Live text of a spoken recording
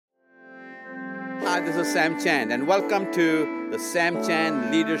Hi, this is Sam Chan, and welcome to the Sam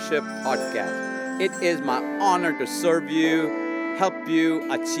Chan Leadership Podcast. It is my honor to serve you, help you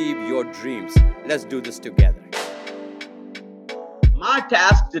achieve your dreams. Let's do this together. My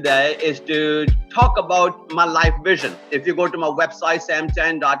task today is to talk about my life vision. If you go to my website,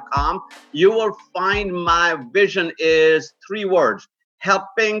 samchan.com, you will find my vision is three words: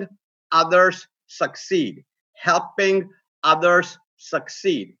 helping others succeed. Helping others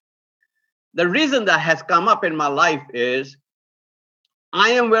succeed. The reason that has come up in my life is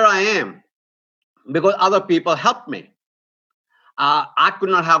I am where I am because other people helped me. I could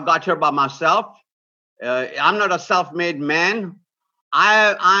not have got here by myself. I'm not a self-made man.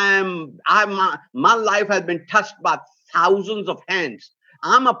 My life has been touched by thousands of hands.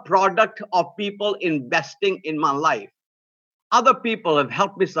 I'm a product of people investing in my life. Other people have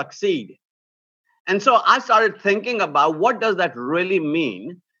helped me succeed. And so I started thinking about what does that really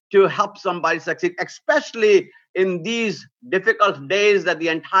mean to help somebody succeed, especially in these difficult days that the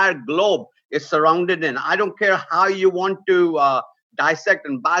entire globe is surrounded in. I don't care how you want to dissect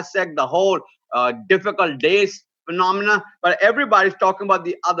and bisect the whole difficult days phenomena, but everybody's talking about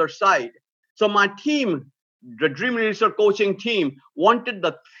the other side. So my team, the Dream Leadership Coaching team, wanted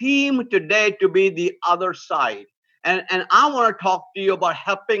the theme today to be the other side. And I want to talk to you about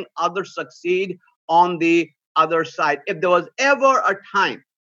helping others succeed on the other side. If there was ever a time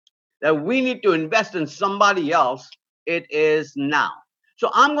that we need to invest in somebody else, it is now.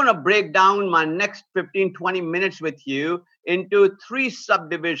 So I'm going to break down my next 15-20 minutes with you into three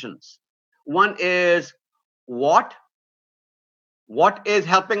subdivisions. One is what is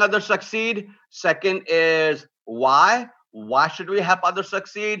helping others succeed. Second is why should we help others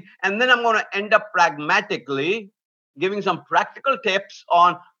succeed? And then I'm going to end up pragmatically giving some practical tips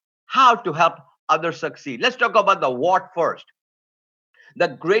on how to help others succeed. Let's talk about the what first. The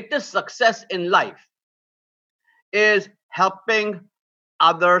greatest success in life is helping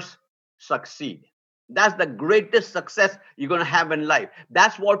others succeed. That's the greatest success you're going to have in life.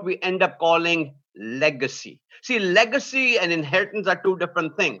 That's what we end up calling legacy. See, legacy and inheritance are two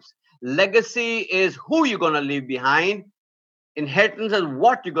different things. Legacy is who you're going to leave behind. Inheritance is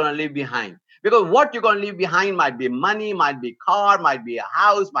what you're going to leave behind. Because what you're going to leave behind might be money, might be car, might be a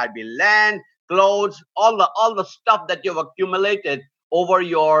house, might be land, clothes, all the stuff that you've accumulated over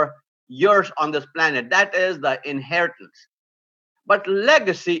your years on this planet. That is the inheritance. But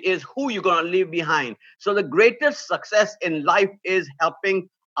legacy is who you're going to leave behind. So the greatest success in life is helping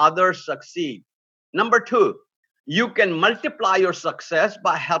others succeed. Number two, you can multiply your success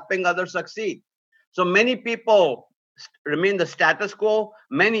by helping others succeed. So many people remain the status quo,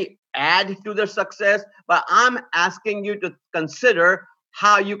 many add to their success, but I'm asking you to consider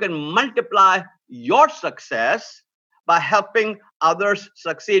how you can multiply your success by helping others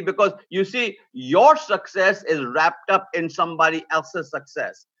succeed, because you see, your success is wrapped up in somebody else's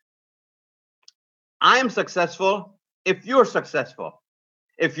success. I am successful if you're successful.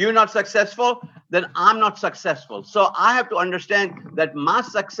 If you're not successful, then I'm not successful. So I have to understand that my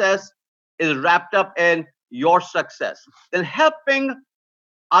success is wrapped up in your success. Then helping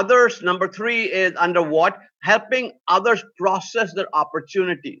others, number three, is under what? Helping others process their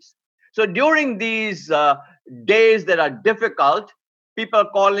opportunities. So during these days that are difficult, people are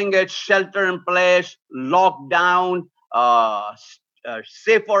calling it shelter in place, lockdown,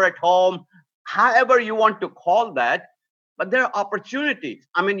 safer at home, however you want to call that. But there are opportunities.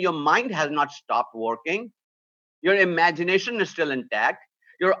 I mean, your mind has not stopped working. Your imagination is still intact.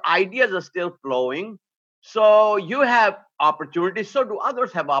 Your ideas are still flowing. So you have opportunities. So do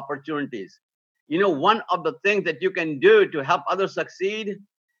others have opportunities. You know, one of the things that you can do to help others succeed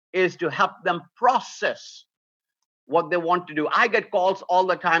is to help them process what they want to do. I get calls all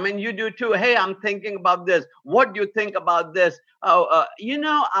the time, and you do too. Hey, I'm thinking about this. What do you think about this? I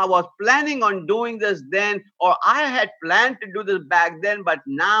was planning on doing this then, or I had planned to do this back then, but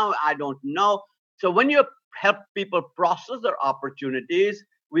now I don't know. So when you help people process their opportunities,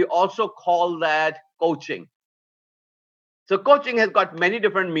 we also call that coaching. So coaching has got many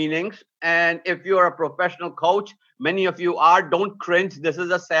different meanings. And if you're a professional coach, many of you are, don't cringe. This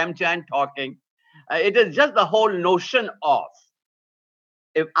is a Sam Chan talking. It is just the whole notion of,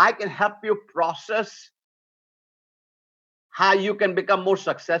 if I can help you process how you can become more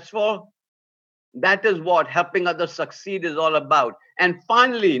successful, that is what helping others succeed is all about. And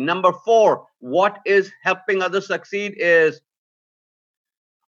finally, number four, what is helping others succeed is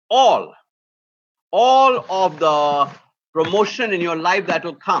all of the promotion in your life that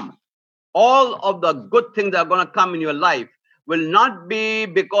will come, all of the good things that are going to come in your life will not be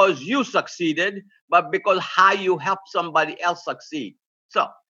because you succeeded, but because how you help somebody else succeed. So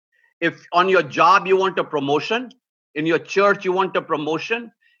If on your job you want a promotion, in your church you want a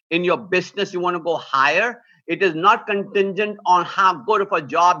promotion, in your business you want to go higher, it is not contingent on how good of a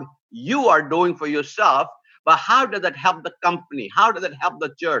job you are doing for yourself, but how does that help the company? How does that help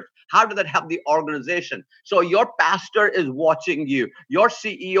the church? How does that help the organization? So your pastor is watching you. Your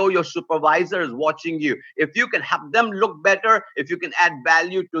CEO, your supervisor is watching you. If you can help them look better, if you can add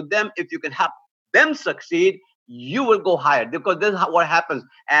value to them, if you can help them succeed, you will go higher, because this is what happens.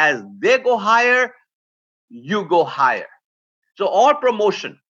 As they go higher, you go higher. So all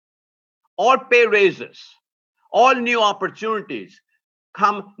promotion, all pay raises, all new opportunities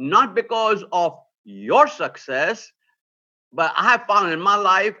come not because of your success, but I have found in my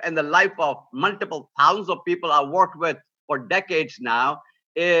life and the life of multiple thousands of people I've worked with for decades now,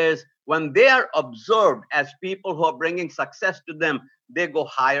 is when they are observed as people who are bringing success to them, they go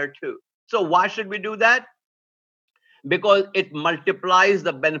higher too. So why should we do that? Because it multiplies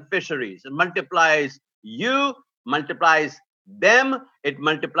the beneficiaries. It multiplies you, multiplies them, it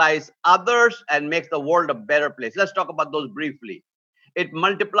multiplies others, and makes the world a better place. Let's talk about those briefly. It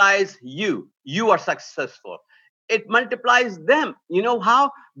multiplies you. You are successful. It multiplies them. You know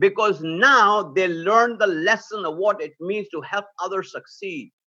how? Because now they learn the lesson of what it means to help others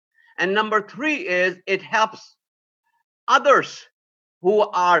succeed. And number three is it helps others who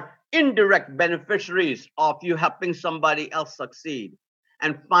are indirect beneficiaries of you helping somebody else succeed.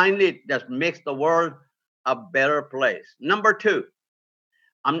 And finally, it just makes the world a better place. Number two,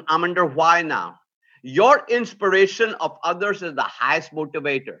 I'm under why now. Your inspiration of others is the highest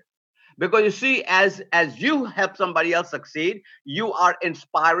motivator. Because you see, as you help somebody else succeed, you are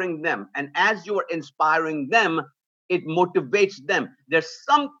inspiring them. And as you are inspiring them, it motivates them. There's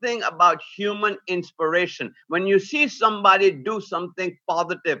something about human inspiration. When you see somebody do something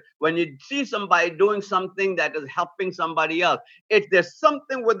positive, when you see somebody doing something that is helping somebody else, there's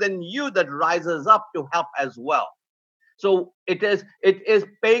something within you that rises up to help as well. So it is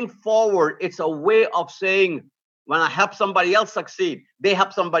paying forward. It's a way of saying, when I help somebody else succeed, they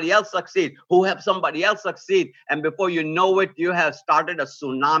help somebody else succeed, who help somebody else succeed. And before you know it, you have started a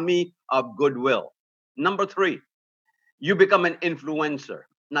tsunami of goodwill. Number three, you become an influencer.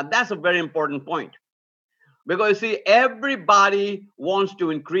 Now, that's a very important point. Because you see, everybody wants to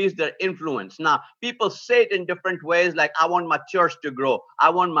increase their influence. Now, people say it in different ways, like, I want my church to grow.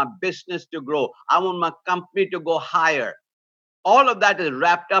 I want my business to grow. I want my company to go higher. All of that is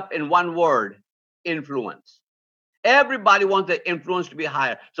wrapped up in one word: influence. Everybody wants their influence to be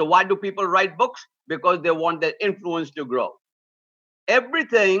higher. So why do people write books? Because they want their influence to grow.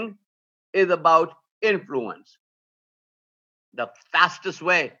 Everything is about influence. The fastest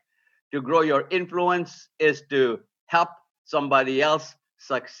way to grow your influence is to help somebody else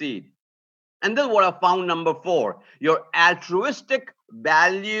succeed. And this is what I found. Number four, your altruistic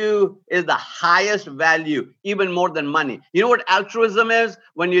value is the highest value, even more than money. You know what altruism is?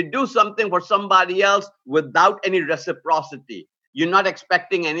 When you do something for somebody else without any reciprocity, you're not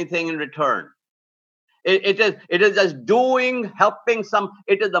expecting anything in return. It is just doing, helping some.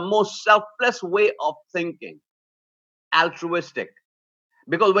 It is the most selfless way of thinking, altruistic.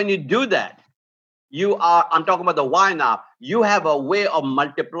 Because when you do that, I'm talking about the why now, you have a way of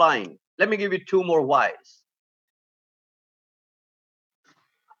multiplying. Let me give you two more whys.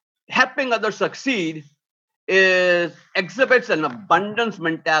 Helping others succeed exhibits an abundance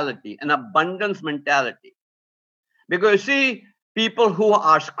mentality, Because you see, people who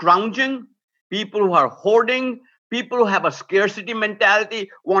are scrounging, people who are hoarding, people who have a scarcity mentality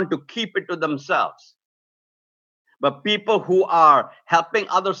want to keep it to themselves. But people who are helping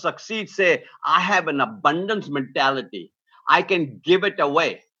others succeed say, I have an abundance mentality. I can give it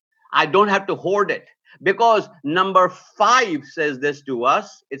away. I don't have to hoard it. Because number 5 says this to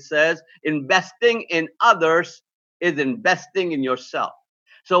us. It says, investing in others is investing in yourself.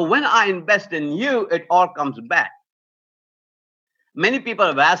 So when I invest in you, it all comes back. Many people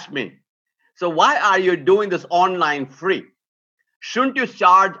have asked me, so why are you doing this online free? Shouldn't you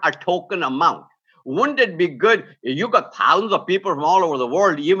charge a token amount? Wouldn't it be good? You got thousands of people from all over the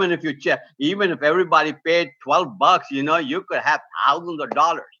world. Even if everybody paid $12, you could have thousands of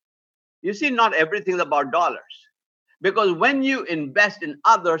dollars. You see, not everything is about dollars. Because when you invest in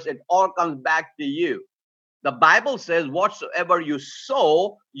others, it all comes back to you. The Bible says, whatsoever you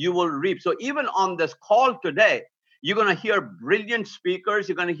sow, you will reap. So even on this call today, you're going to hear brilliant speakers.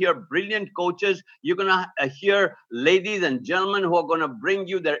 You're going to hear brilliant coaches. You're going to hear ladies and gentlemen who are going to bring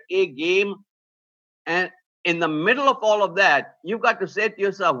you their A game. And in the middle of all of that, you've got to say to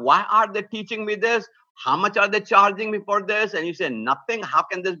yourself, why are they teaching me this? How much are they charging me for this? And you say, nothing. How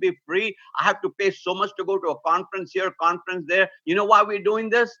can this be free? I have to pay so much to go to a conference here, conference there. You know why we're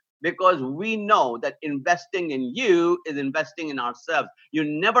doing this? because we know that investing in you is investing in ourselves. You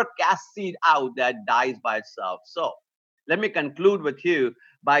never cast seed out that dies by itself. So let me conclude with you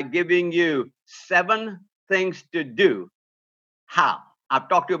by giving you 7 things to do. How? I've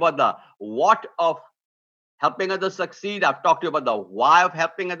talked to you about the what of helping others succeed. I've talked to you about the why of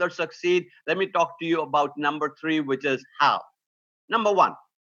helping others succeed. Let me talk to you about number 3, which is how. Number 1,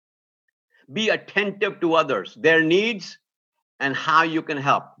 be attentive to others, their needs, and how you can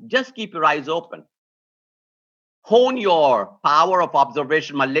help. Just keep your eyes open. Hone your power of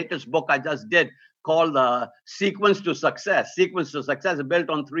observation. My latest book I just did called Sequence to Success. Sequence to Success is built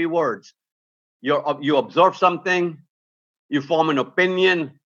on 3 words. You observe something, you form an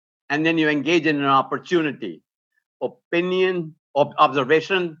opinion, and then you engage in an opportunity. Opinion,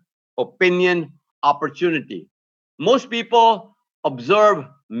 observation, opinion, opportunity. Most people observe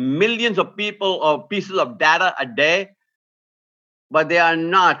millions of people or pieces of data a day, but they are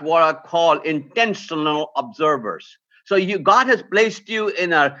not what I call intentional observers. So God has placed you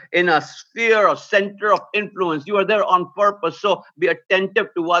in a sphere or center of influence. You are there on purpose. So be attentive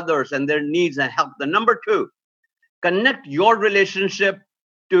to others and their needs and help them. Number 2, connect your relationship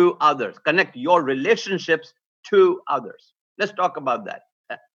to others. Connect your relationships to others. Let's talk about that.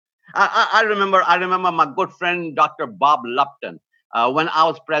 I remember my good friend Dr. Bob Lupton. When I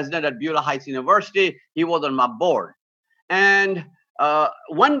was president at Beulah Heights University, he was on my board. And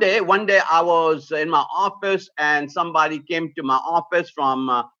one day I was in my office, and somebody came to my office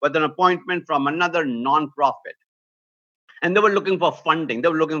with an appointment from another nonprofit, and they were looking for funding. They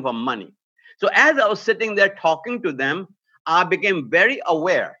were looking for money. So as I was sitting there talking to them, I became very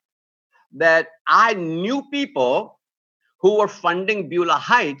aware that I knew people who were funding Beulah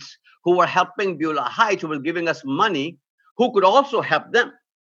Heights, who were helping Beulah Heights, who were giving us money, who could also help them.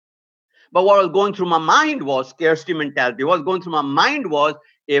 But what was going through my mind was scarcity mentality. What was going through my mind was,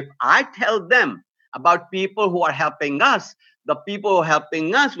 if I tell them about people who are helping us, the people who are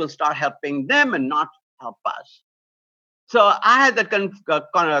helping us will start helping them and not help us. So I had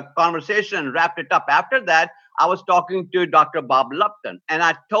that conversation and wrapped it up. After that, I was talking to Dr. Bob Lupton, and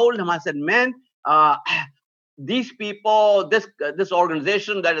I told him, I said, man, these people, this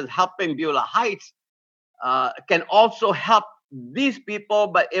organization that is helping Beulah Heights can also help these people.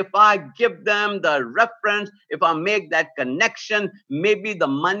 But if I give them the reference, if I make that connection, maybe the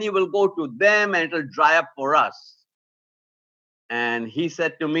money will go to them and it'll dry up for us. And he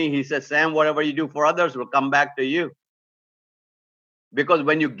said to me, he said, Sam, whatever you do for others will come back to you. Because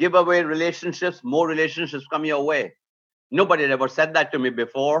when you give away relationships, more relationships come your way. Nobody had ever said that to me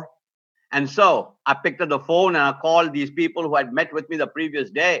before. And so I picked up the phone and I called these people who had met with me the previous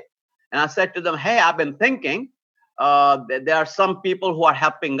day. And I said to them, hey, I've been thinking there are some people who are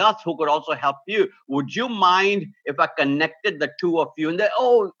helping us who could also help you. Would you mind if I connected the 2 of you? And they,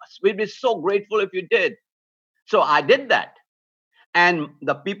 oh, we'd be so grateful if you did. So I did that. And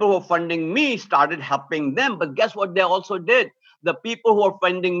the people who are funding me started helping them. But guess what they also did? The people who are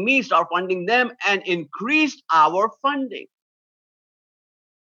funding me start funding them and increased our funding.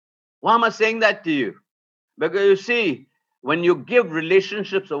 Why am I saying that to you? Because you see, when you give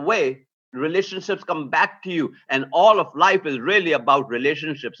relationships away, relationships come back to you. And all of life is really about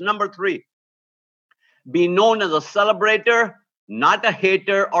relationships. Number 3, be known as a celebrator, not a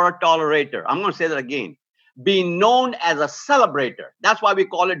hater or a tolerator. I'm going to say that again. Be known as a celebrator. That's why we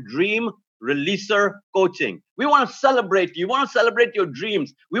call it dream releaser coaching. We want to celebrate you. We want to celebrate your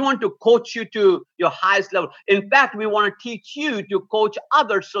dreams. We want to coach you to your highest level. In fact, we want to teach you to coach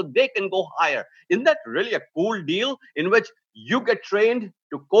others so they can go higher. Isn't that really a cool deal in which you get trained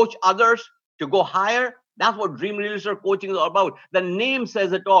to coach others to go higher? That's what dream releaser coaching is all about. The name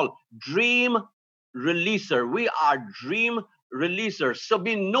says it all. Dream releaser. We are dream releasers. So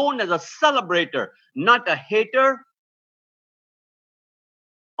be known as a celebrator, not a hater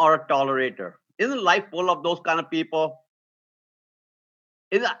or a tolerator. Isn't life full of those kind of people?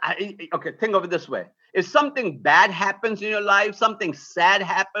 Okay, think of it this way. If something bad happens in your life, something sad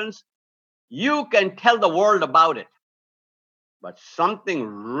happens, you can tell the world about it. But something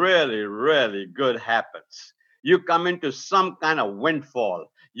really, really good happens. You come into some kind of windfall.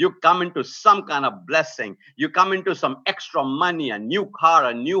 You come into some kind of blessing. You come into some extra money, a new car,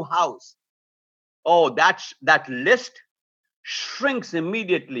 a new house. Oh, that list shrinks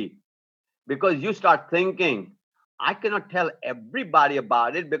immediately because you start thinking, I cannot tell everybody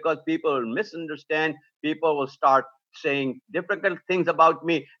about it because people will misunderstand. People will start saying difficult things about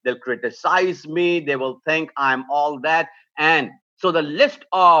me. They'll criticize me. They will think I'm all that. And so the list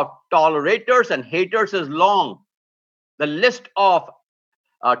of tolerators and haters is long. The list of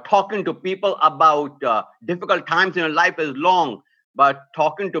talking to people about difficult times in your life is long. but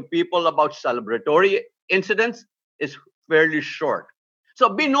talking to people about celebratory incidents is fairly short. So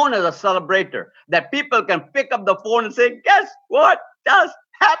be known as a celebrator that people can pick up the phone and say, guess what just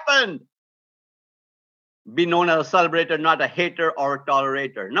happened? Be known as a celebrator, not a hater or a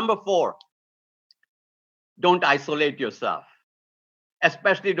tolerator. Number 4, don't isolate yourself,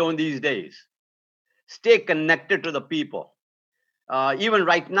 especially during these days. Stay connected to the people. Even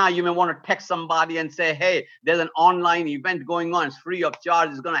right now, you may want to text somebody and say, hey, there's an online event going on. It's free of charge.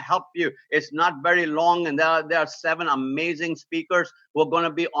 It's going to help you. It's not very long. And there are 7 amazing speakers who are going to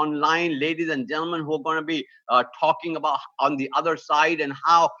be online, ladies and gentlemen, who are going to be talking about on the other side and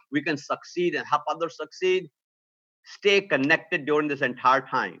how we can succeed and help others succeed. Stay connected during this entire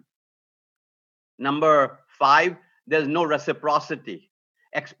time. Number 5, there's no reciprocity.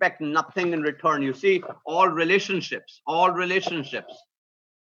 Expect nothing in return. You see, all relationships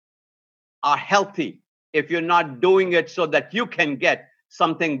are healthy if you're not doing it so that you can get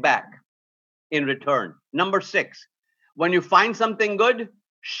something back in return. Number 6, when you find something good,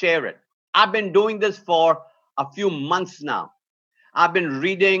 share it. I've been doing this for a few months now. I've been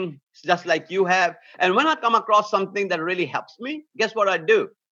reading just like you have. And when I come across something that really helps me, guess what I do?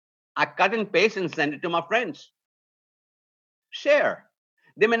 I cut and paste and send it to my friends. Share.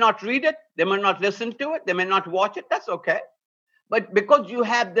 They may not read it. They may not listen to it. They may not watch it. That's okay. But because you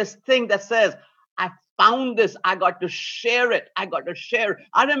have this thing that says, I found this, I got to share it. I got to share.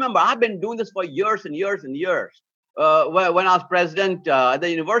 I remember I've been doing this for years and years and years. When I was president at the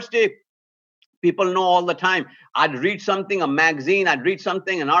university, people know all the time. I'd read something, a magazine, I'd read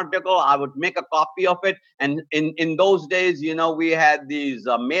something, an article, I would make a copy of it. And in those days, you know, we had these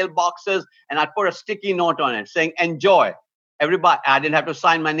mailboxes, and I'd put a sticky note on it saying, enjoy. Everybody, I didn't have to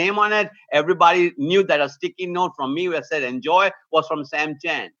sign my name on it. Everybody knew that a sticky note from me that said enjoy was from Sam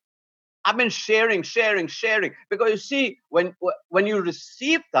Chan. I've been sharing, because you see, when you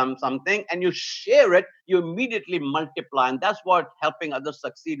receive something and you share it, you immediately multiply, and that's what helping others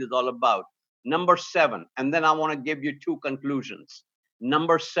succeed is all about. Number 7, and then I want to give you 2 conclusions.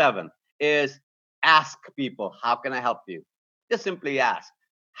 Number 7 is ask people, how can I help you? Just simply ask,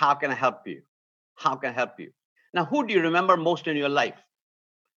 how can I help you? How can I help you? Now, who do you remember most in your life?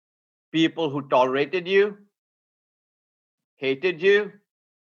 People who tolerated you, hated you?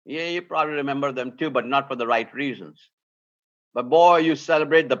 Yeah, you probably remember them too, but not for the right reasons. But boy, you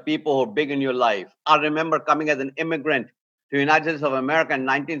celebrate the people who are big in your life. I remember coming as an immigrant to the United States of America in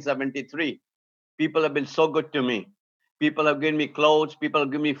 1973. People have been so good to me. People have given me clothes. People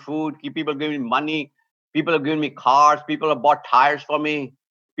have given me food. People have given me money. People have given me cars. People have bought tires for me.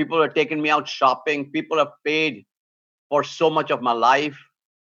 People have taken me out shopping. People have paid for so much of my life.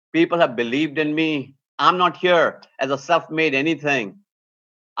 People have believed in me. I'm not here as a self-made anything.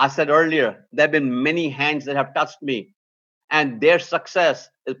 I said earlier, there have been many hands that have touched me, and their success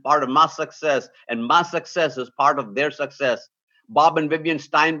is part of my success, and my success is part of their success. Bob and Vivian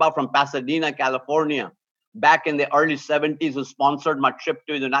Steinbach from Pasadena, California, back in the early 70s, who sponsored my trip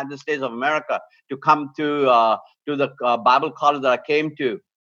to the United States of America to come to the Bible college that I came to.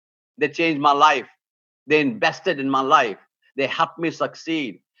 They changed my life. They invested in my life. They helped me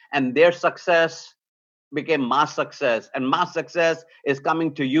succeed, and their success became my success, and my success is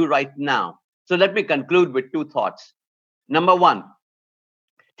coming to you right now. So let me conclude with 2 thoughts. Number 1,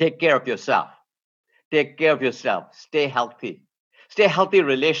 take care of yourself. Take care of yourself. Stay healthy. Stay healthy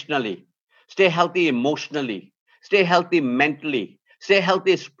relationally. Stay healthy emotionally. Stay healthy mentally. Stay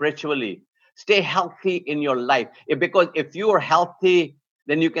healthy spiritually. Stay healthy in your life. Because if you are healthy,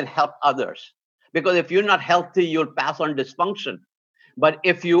 then you can help others. Because if you're not healthy, you'll pass on dysfunction. But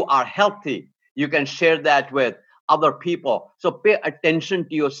if you are healthy, you can share that with other people. So pay attention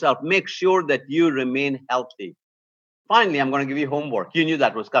to yourself. Make sure that you remain healthy. Finally, I'm going to give you homework. You knew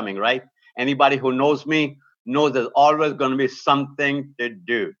that was coming, right? Anybody who knows me knows there's always going to be something to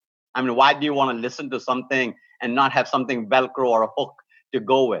do. I mean, why do you want to listen to something and not have something Velcro or a hook to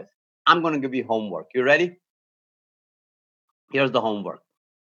go with? I'm going to give you homework. You ready? Here's the homework.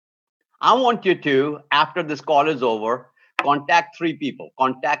 I want you to, after this call is over, contact 3 people.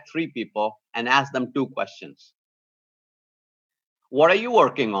 Contact 3 people and ask them 2 questions. What are you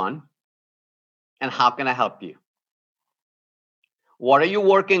working on? And how can I help you? What are you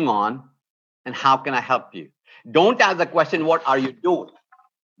working on? And how can I help you? Don't ask the question, what are you doing?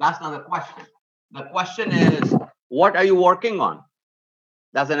 That's not the question. The question is, what are you working on?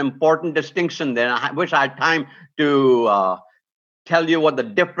 That's an important distinction there. I wish I had time to tell you what the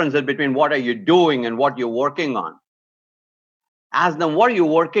difference is between what are you doing and what you're working on. Ask them, what are you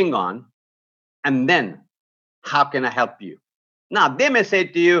working on? And then, how can I help you? Now, they may say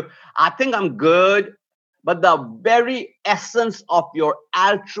to you, I think I'm good, but the very essence of your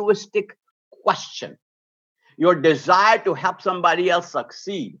altruistic question, your desire to help somebody else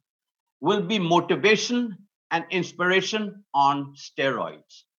succeed, will be motivation and inspiration on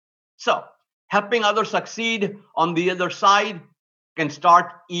steroids. So, helping others succeed on the other side can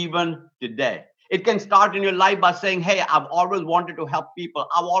start even today. It can start in your life by saying, hey, I've always wanted to help people.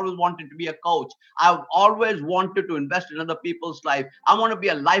 I've always wanted to be a coach. I've always wanted to invest in other people's life. I want to be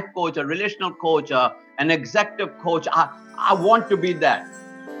a life coach, a relational coach, an executive coach. I want to be that.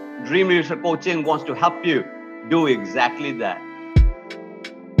 Dream Leadership Coaching wants to help you do exactly that.